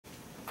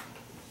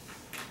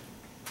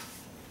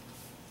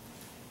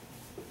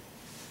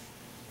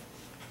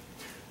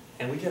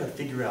and we gotta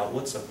figure out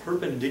what's a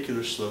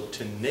perpendicular slope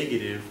to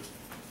negative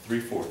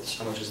 3/4.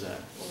 How much is that?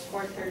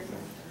 4/3.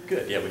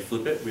 Good, yeah, we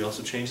flip it, we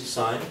also change the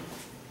sign.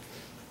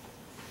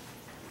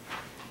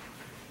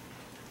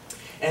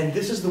 And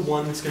this is the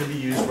one that's going to be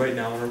used right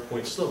now in our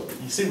point slope.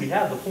 You see, we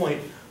have the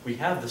point, we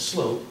have the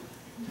slope.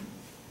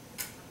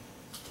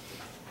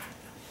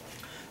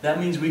 That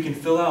means we can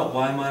fill out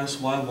y minus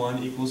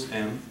y1 equals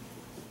m,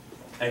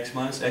 x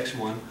minus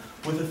x1,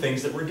 with the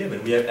things that we're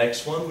given. We have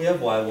x1, we have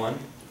y1,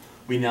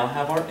 we now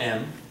have our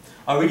m.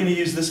 Are we going to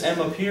use this m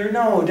up here?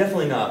 No,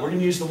 definitely not. We're going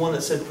to use the one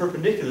that said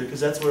perpendicular,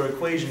 because that's what our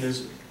equation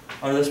is,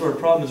 or that's what our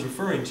problem is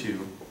referring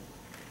to.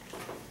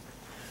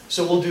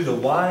 So we'll do the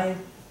y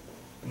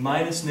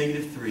minus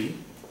negative 3.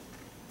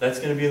 That's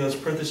going to be in those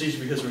parentheses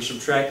because we're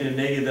subtracting a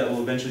negative that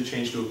will eventually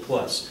change to a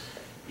plus.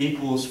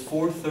 Equals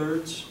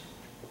 4/3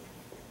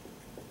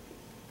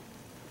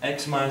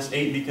 x minus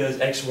 8 because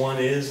x1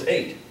 is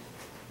 8.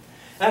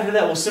 After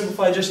that, we'll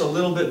simplify just a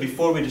little bit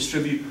before we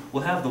distribute.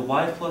 We'll have the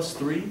y plus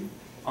 3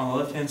 on the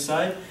left-hand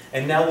side,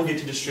 and now we'll get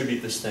to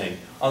distribute this thing.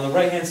 On the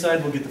right-hand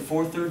side, we'll get the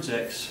 4/3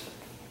 x.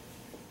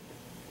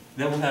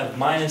 Then we'll have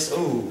minus,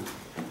 oh,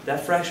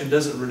 that fraction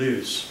doesn't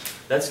reduce.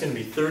 That's going to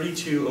be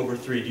 32 over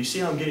 3. Do you see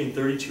how I'm getting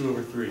 32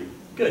 over 3?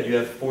 Good. You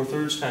have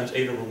 4/3 times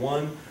 8 over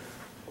 1.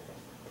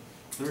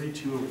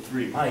 32 over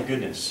 3. My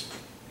goodness.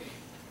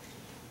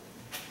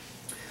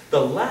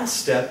 The last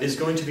step is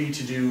going to be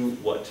to do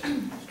what?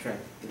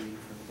 Subtract 3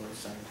 from both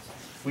sides.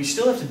 We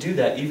still have to do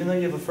that even though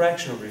you have a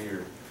fraction over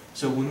here.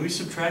 So when we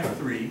subtract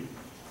 3,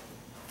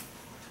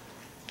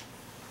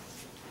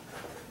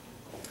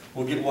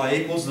 we'll get y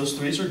equals, those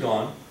 3's are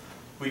gone.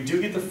 We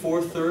do get the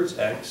 4/3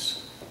 x.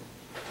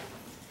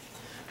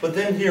 But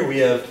then here we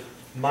have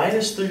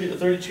minus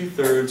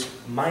 32/3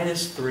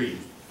 minus 3.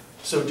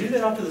 So do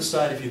that off to the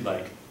side if you'd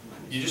like.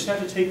 You just have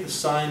to take the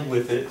sign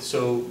with it,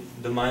 so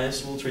the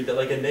minus, we'll treat that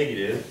like a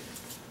negative.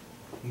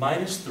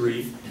 Minus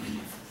 3.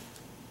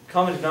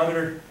 Common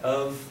denominator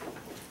of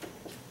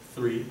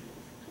 3.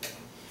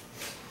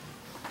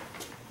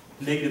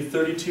 Negative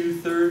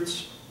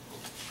 32/3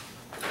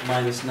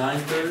 minus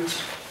 9/3.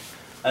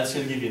 That's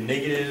going to give you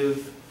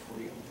negative.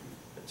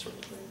 That's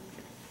right.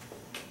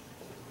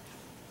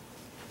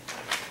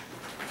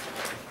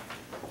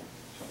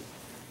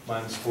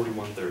 Minus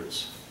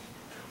 41/3.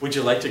 Would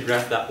you like to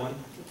graph that one?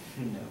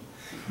 No.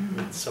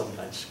 It's so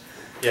nice.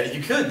 Yeah,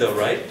 you could though,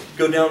 right?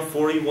 Go down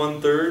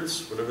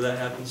 41/3, whatever that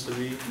happens to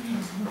be.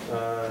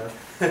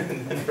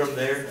 And then from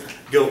there,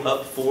 go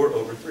up 4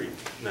 over 3.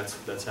 And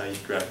that's how you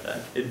graph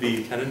that. It'd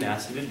be kind of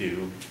nasty to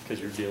do because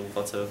you're dealing with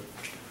lots of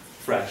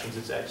fractions.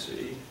 It's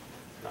actually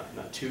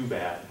not too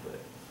bad, but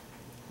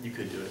you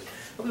could do it.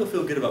 Hopefully you'll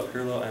feel good about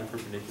parallel and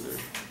perpendicular.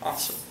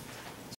 Awesome.